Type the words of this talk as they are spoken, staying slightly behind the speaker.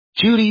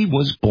Judy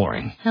was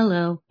boring.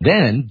 Hello.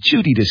 Then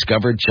Judy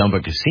discovered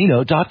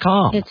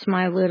ChumbaCasino.com. It's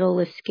my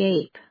little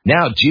escape.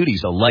 Now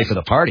Judy's the life of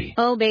the party.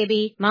 Oh,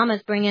 baby,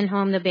 mama's bringing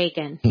home the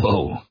bacon.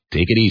 Whoa,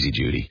 take it easy,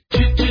 Judy.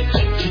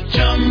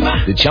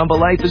 The Chumba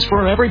life is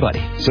for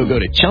everybody. So go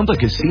to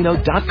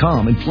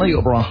ChumbaCasino.com and play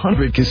over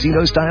 100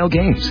 casino-style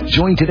games.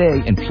 Join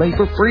today and play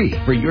for free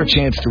for your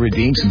chance to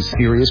redeem some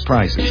serious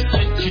prizes.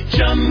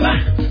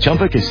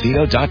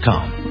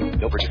 ChumbaCasino.com.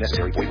 No purchase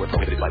necessary. Void where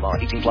prohibited by law.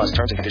 18 plus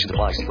terms and conditions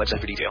apply. See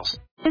website for details.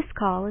 This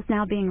call is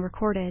now being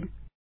recorded.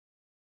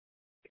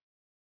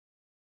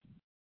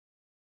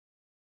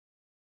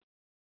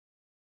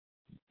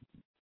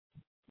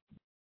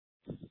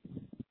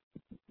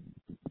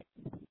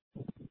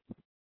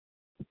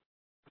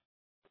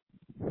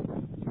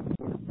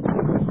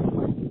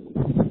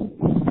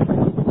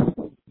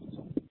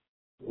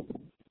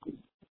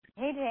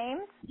 Hey,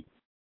 James.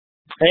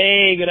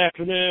 Hey, good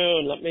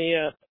afternoon. Let me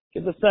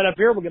get this set up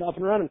here. We'll get off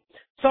and running.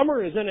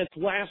 Summer is in its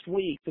last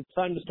week. It's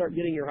time to start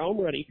getting your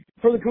home ready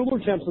for the cooler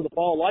temps of the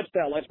fall.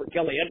 Lifestyle expert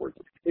Kelly Edwards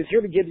is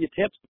here to give you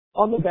tips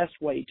on the best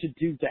way to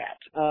do that.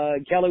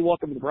 Kelly,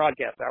 welcome to the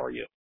broadcast. How are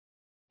you?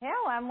 Yeah,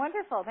 I'm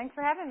wonderful. Thanks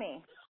for having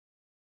me.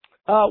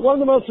 One of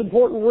the most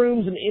important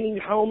rooms in any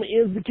home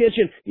is the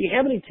kitchen. Do you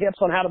have any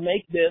tips on how to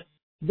make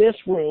this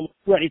room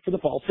ready for the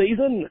fall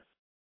season?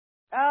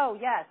 Oh,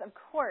 yes, of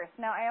course.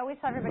 Now, I always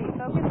tell everybody,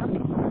 focus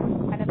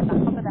on kind of the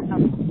top of the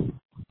house.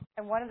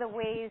 And one of the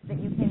ways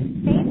that you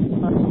can save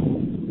clothes.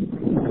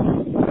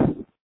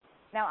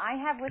 Now, I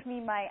have with me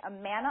my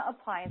Amana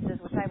appliances,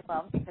 which I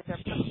love because they're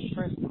perfect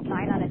for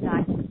 9 on a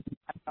dime.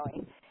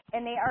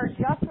 And they are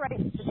just right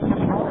to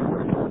have all the.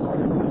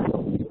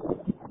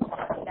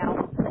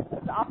 Now,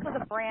 it's also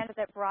the brand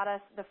that brought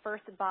us the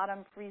first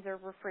bottom freezer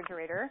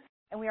refrigerator.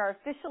 And we are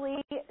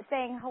officially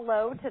saying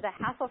hello to the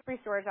hassle-free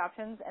storage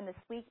options and the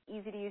sleek,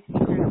 easy-to-use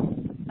features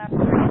of the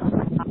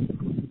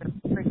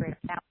refrigerator.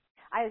 Now,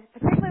 I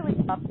particularly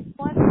love this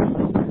one,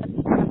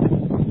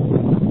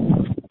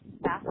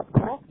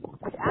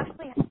 which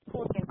actually has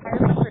cooled the entire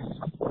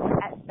refrigerator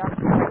at dark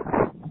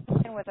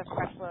and with a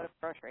fresh load of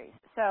groceries.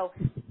 So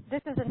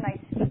this is a nice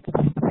feature.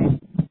 I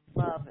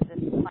love this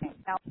appliance.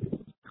 Now,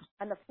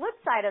 on the flip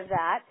side of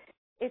that,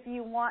 if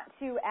you want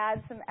to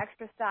add some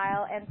extra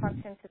style and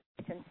function to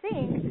the kitchen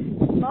sink,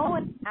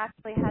 Moen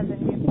actually has a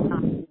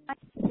new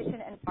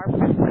kitchen and bar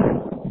prep.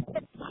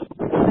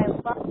 What I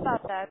love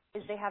about that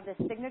is they have this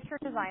signature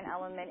design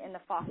element in the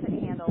faucet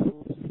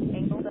handle,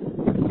 angled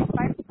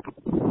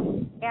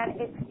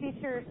and it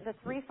features the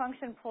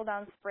 3-function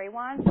pull-down spray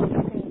wand, so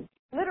you can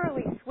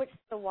literally switch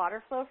the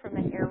water flow from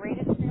an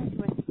aerated stream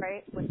to a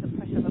spray with the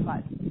push of a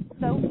button.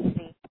 So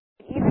easy.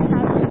 It even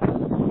has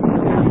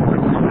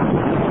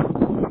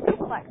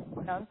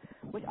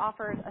which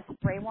offers a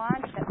spray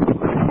wand that's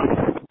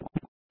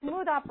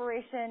smooth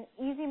operation,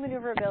 easy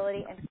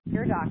maneuverability, and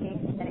secure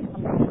docking. And it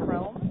comes in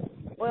chrome,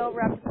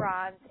 oil-rubbed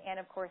bronze, and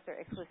of course their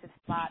exclusive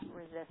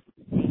spot-resist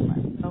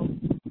stainless. So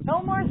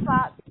no more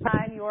spots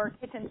on your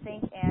kitchen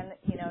sink and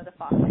the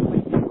faucet.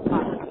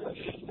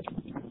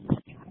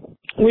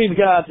 We've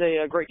got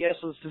a great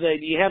guest with us today.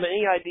 Do you have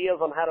any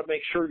ideas on how to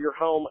make sure your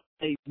home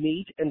stays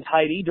neat and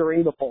tidy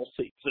during the fall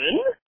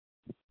season?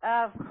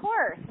 Of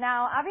course.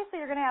 Now, obviously,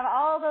 you're going to have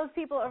all those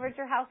people over at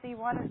your house, so you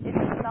want it to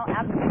smell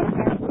absolutely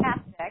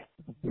fantastic.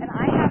 And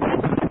I have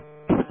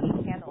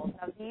these candles.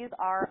 Now, these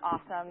are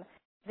awesome.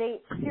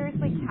 They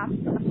seriously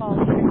capture the fall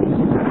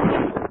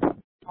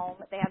home.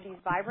 They have these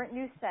vibrant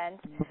new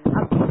scents. They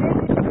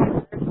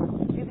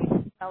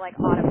smell like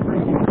autumn.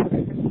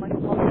 There's one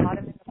called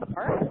Autumn in the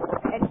Park,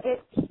 and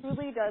it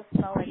truly does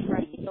smell like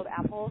fresh peeled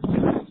apples.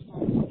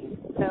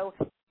 So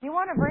you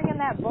want to bring in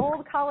that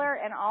bold color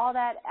and all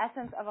that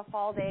essence of a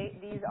fall day.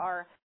 These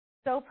are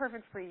so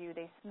perfect for you.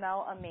 They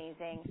smell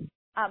amazing.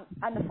 On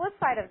the flip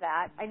side of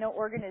that, I know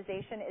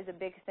organization is a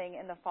big thing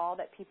in the fall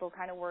that people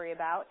kind of worry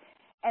about.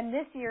 And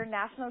this year,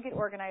 National Get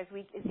Organized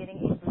Week is getting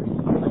a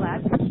boost from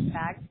Glad trash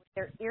bags with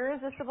their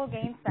irresistible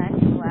gain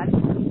scent and Glad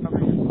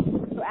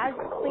program. So as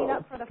you clean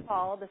up for the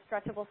fall, the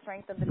stretchable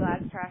strength of the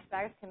Glad trash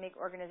bags can make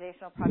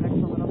organizational projects a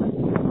little bit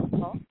more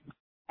difficult.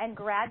 And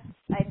Glad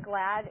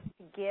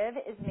Give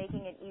is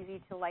making it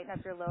easy to lighten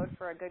up your load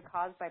for a good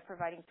cause by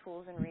providing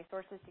tools and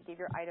resources to give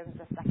your items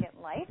a second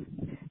life.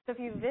 So if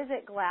you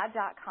visit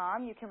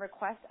glad.com, you can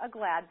request a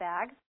Glad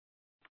bag.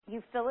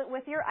 You fill it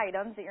with your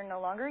items that you're no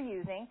longer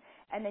using,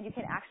 and then you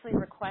can actually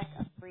request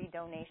a free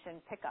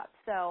donation pickup.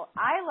 So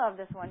I love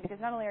this one because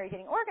not only are you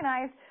getting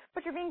organized,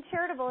 but you're being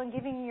charitable and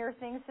giving your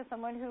things to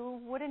someone who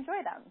would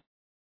enjoy them.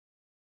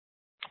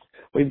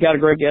 We've got a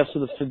great guest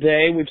with us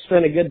today. We've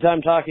spent a good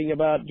time talking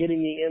about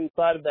getting the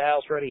inside of the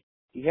house ready.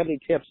 Do you have any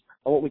tips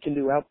on what we can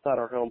do outside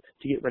our home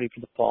to get ready for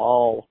the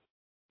fall?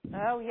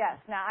 Oh, yes.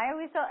 Now, I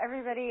always tell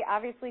everybody,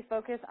 obviously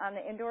focus on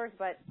the indoors,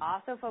 but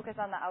also focus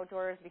on the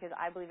outdoors because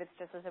I believe it's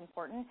just as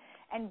important.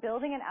 And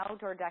building an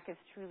outdoor deck is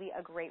truly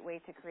a great way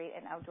to create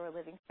an outdoor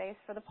living space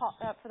for the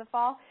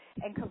fall.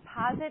 And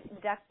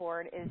composite deck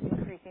board is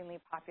increasingly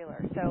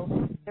popular.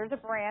 So there's a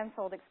brand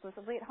sold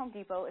exclusively at Home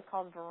Depot. It's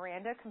called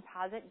Veranda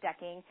Composite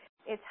Decking.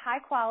 It's high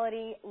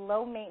quality,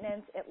 low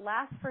maintenance. It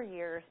lasts for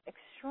years,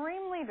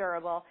 extremely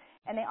durable,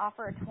 and they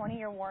offer a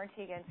 20-year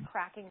warranty against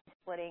cracking,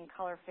 splitting,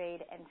 color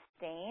fade, and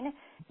stain.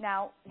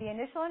 Now, the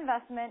initial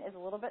investment is a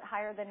little bit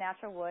higher than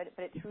natural wood,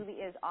 but it truly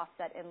is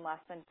offset in less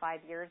than 5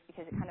 years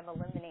because it kind of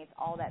eliminates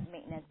all that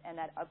maintenance and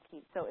that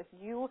upkeep. So if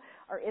you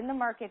are in the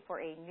market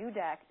for a new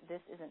deck,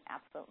 this is an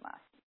absolute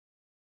must.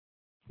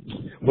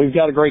 We've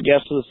got a great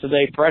guest with us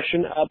today,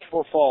 freshen up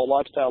for fall,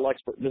 lifestyle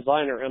expert,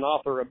 designer, and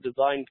author of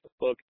Design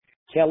Cookbook,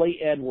 Kelly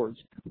Edwards,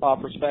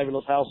 offers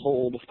fabulous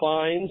household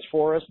finds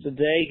for us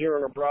today here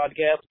on our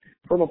broadcast.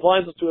 From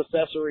appliances to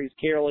accessories,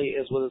 Kelly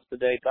is with us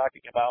today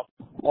talking about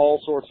all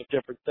sorts of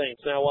different things.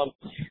 Now,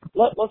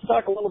 let's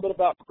talk a little bit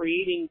about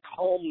creating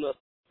calmness,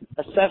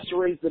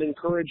 accessories that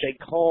encourage a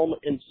calm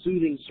and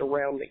soothing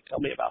surrounding. Tell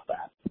me about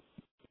that.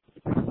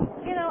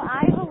 You know,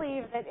 I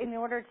believe that in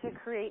order to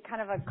create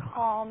kind of a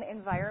calm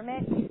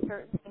environment, you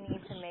certainly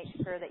need to make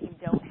sure that you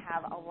don't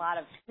have a lot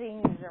of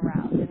things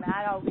around, and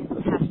that always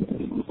has to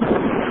be. I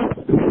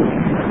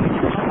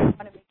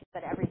want to make sure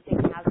that everything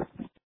has a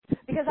function.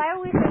 Because I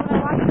always say when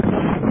I watch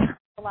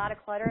a lot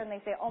of clutter and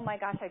they say, oh my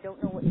gosh, I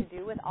don't know what to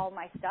do with all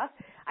my stuff,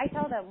 I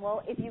tell them,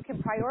 well, if you can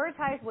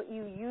prioritize what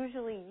you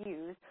usually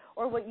use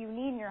or what you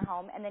need in your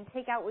home and then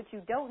take out what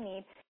you don't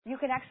need, you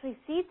can actually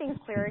see things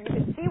clearer, you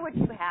can see what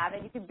you have,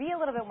 and you can be a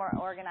little bit more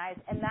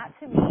organized, and that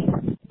to me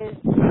is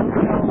when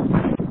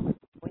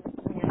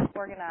you're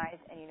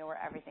organized and you know where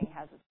everything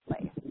has its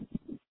place.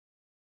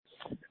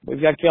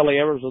 We've got Kelly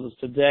Edwards with us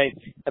today,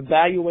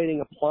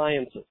 evaluating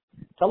appliances.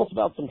 Tell us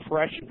about some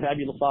fresh and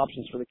fabulous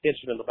options for the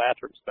kitchen and the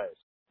bathroom space.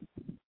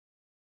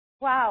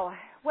 Wow.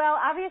 Well,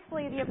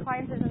 obviously the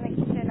appliances in the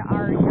kitchen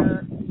are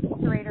your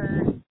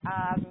refrigerators.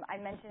 I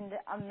mentioned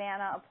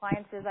Amana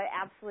appliances I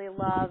absolutely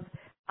love.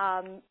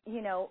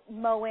 You know,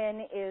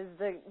 Moen is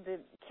the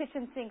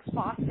kitchen sink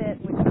faucet,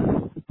 which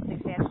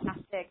is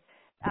fantastic.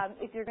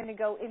 If you're going to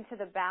go into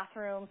the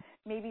bathroom,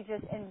 maybe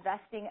just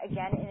investing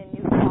again in a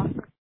new faucet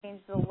to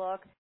change the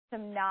look.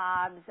 Some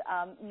knobs,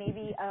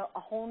 maybe a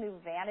whole new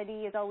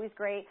vanity is always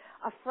great.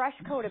 A fresh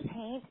coat of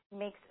paint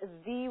makes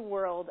the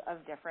world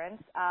of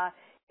difference.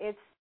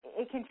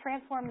 It can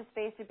transform the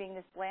space from being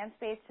this bland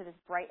space to this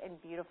bright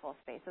and beautiful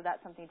space. So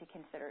that's something to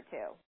consider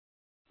too,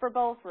 for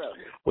both rooms.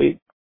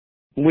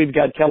 We've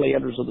got Kelly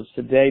Edwards with us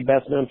today,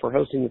 best known for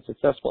hosting the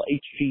successful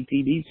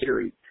HGTV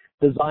series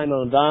Design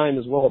on a Dime,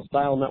 as well as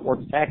Style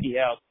Network's Tacky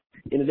House.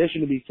 In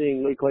addition to be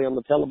seeing weekly on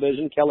the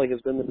television, Kelly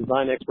has been the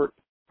design expert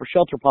for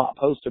Shelter Pop,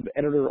 host of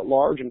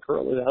Editor-at-Large, and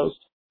currently the host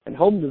and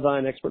home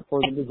design expert for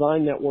the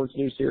Design Network's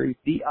new series,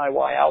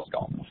 DIY House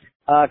Call.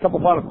 A couple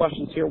final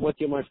questions here with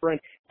you, my friend.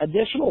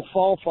 Additional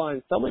fall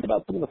finds. Tell me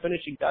about some of the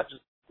finishing touches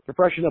to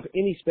freshen up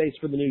any space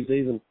for the new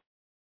season.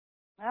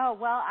 Oh,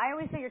 well, I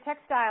always say your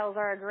textiles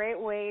are a great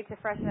way to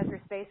freshen up your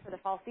space for the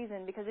fall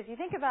season because if you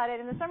think about it,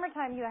 in the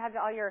summertime you have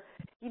all your,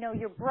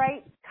 your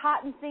bright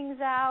cotton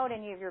things out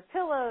and you have your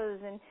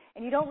pillows and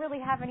you don't really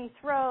have any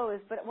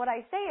throws. But what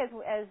I say is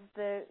as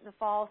the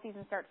fall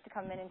season starts to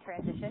come in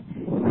transition,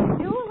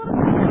 do a little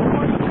bit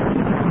more.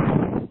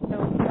 So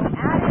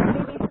add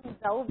in maybe some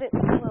velvet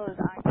pillows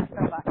on your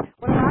sofa.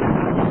 What a lot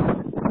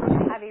of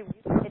people have a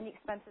really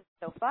inexpensive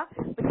sofa,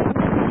 but then you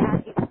can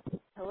add a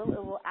pillow.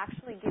 It will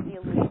actually give the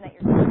illusion that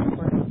you're going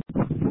for it.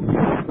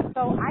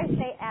 So I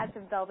say add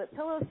some velvet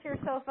pillows to your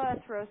sofa,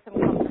 throw some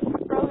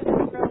comfortable throws in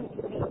the room,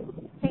 maybe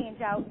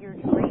change out your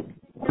drapes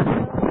in your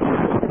room,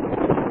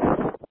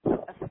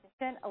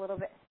 a little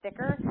bit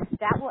thicker.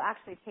 That will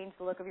actually change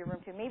the look of your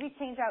room too. Maybe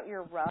change out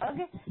your rug.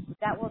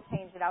 That will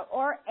change it out.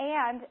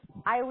 And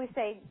I always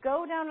say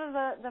go down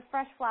to the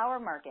fresh flower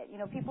market.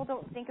 People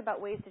don't think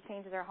about ways to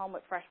change their home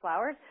with fresh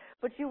flowers,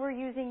 but you were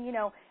using,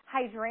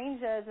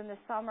 hydrangeas in the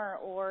summer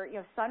or,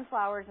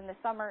 sunflowers in the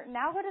summer.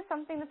 Now go to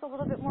something that's a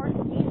little bit more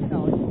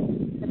seasonal.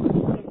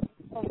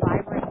 These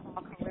vibrant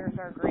fall colors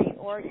are great.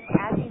 Or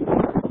add these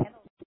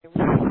candles. So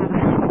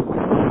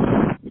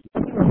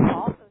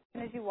as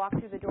soon as you walk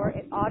through the door,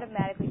 it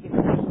automatically gives you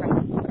a fresh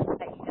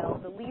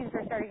that the leaves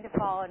are starting to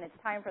fall and it's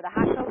time for the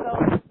hot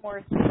cocoa.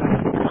 More.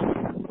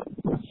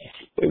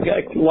 We've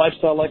got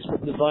lifestyle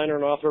expert, designer,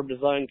 and author of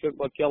Design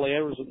Cookbook, Kelly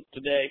Edwards,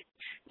 today.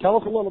 Tell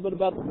us a little bit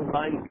about the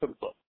Design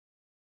Cookbook.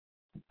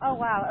 Oh,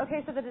 wow.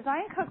 Okay, so the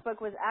Design Cookbook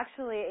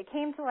it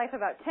came to life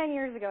about 10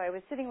 years ago. I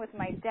was sitting with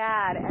my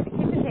dad at the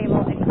kitchen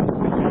table,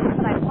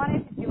 and I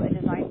wanted to do a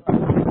design book.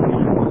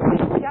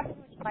 You have to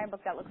do a design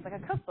book that looks like a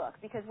cookbook,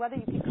 because whether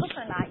you can cook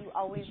or not, you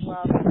always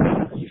love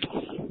cooking.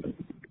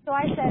 So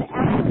I said,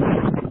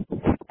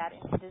 absolutely, that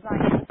into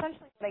design. And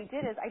essentially what I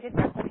did is I did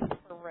recipes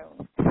for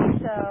rooms.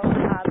 So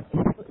if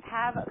you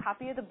have a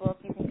copy of the book,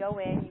 you can go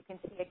in, you can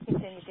see a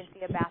kitchen, you can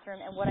see a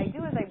bathroom, and what I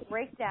do is I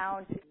break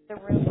down the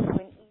room into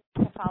an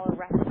to follow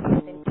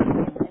recipes and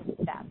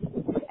steps.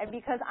 But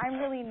because I'm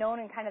really known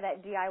in kind of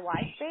that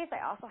DIY space,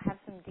 I also have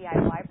some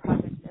DIY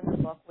projects in the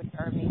book, which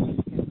are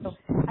amazing too. So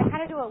I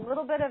kind of do a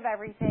little bit of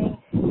everything.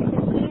 It's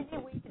an easy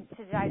way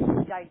to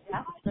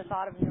digest the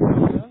thought of new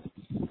rooms.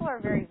 People are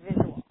very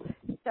visual.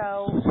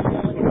 So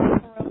when they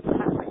make a room, it's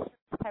not quite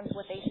sometimes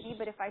what they see,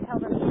 but if I tell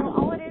them,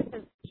 all it is,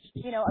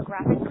 a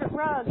graphic print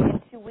rug and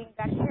 2 wing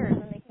back chairs,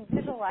 and they can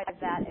visualize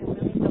that and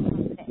really feel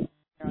confident in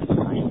their own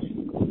design.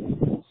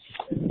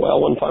 Well,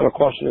 one final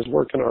question is,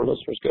 where can our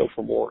listeners go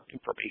for more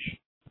information?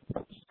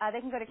 They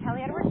can go to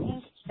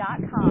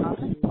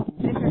KellyEdwardsInc.com.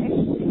 If they're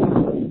interested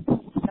in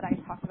that I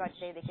talked about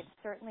today, they could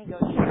certainly go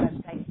to the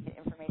website and get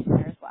information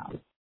there as well.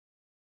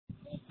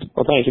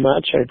 Well, thank you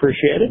much. I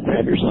appreciate it.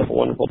 Have yourself a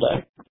wonderful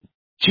day.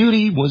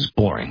 Judy was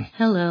boring.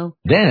 Hello.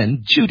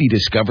 Then Judy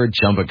discovered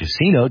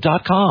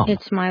ChumbaCasino.com.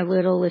 It's my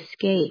little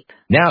escape.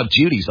 Now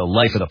Judy's the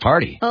life of the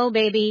party. Oh,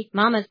 baby,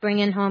 mama's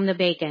bringing home the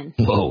bacon.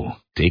 Whoa,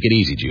 take it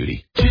easy,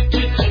 Judy.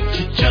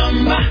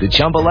 The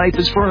Chumba life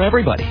is for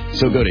everybody.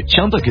 So go to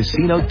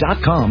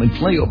ChumbaCasino.com and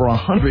play over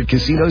 100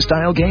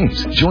 casino-style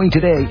games. Join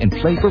today and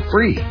play for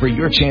free for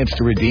your chance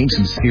to redeem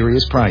some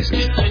serious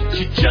prizes.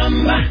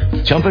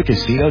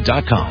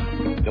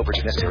 ChumbaCasino.com. No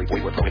purchase necessary.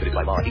 Void where prohibited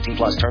by law. 18+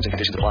 terms and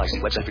conditions apply. See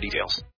website for details.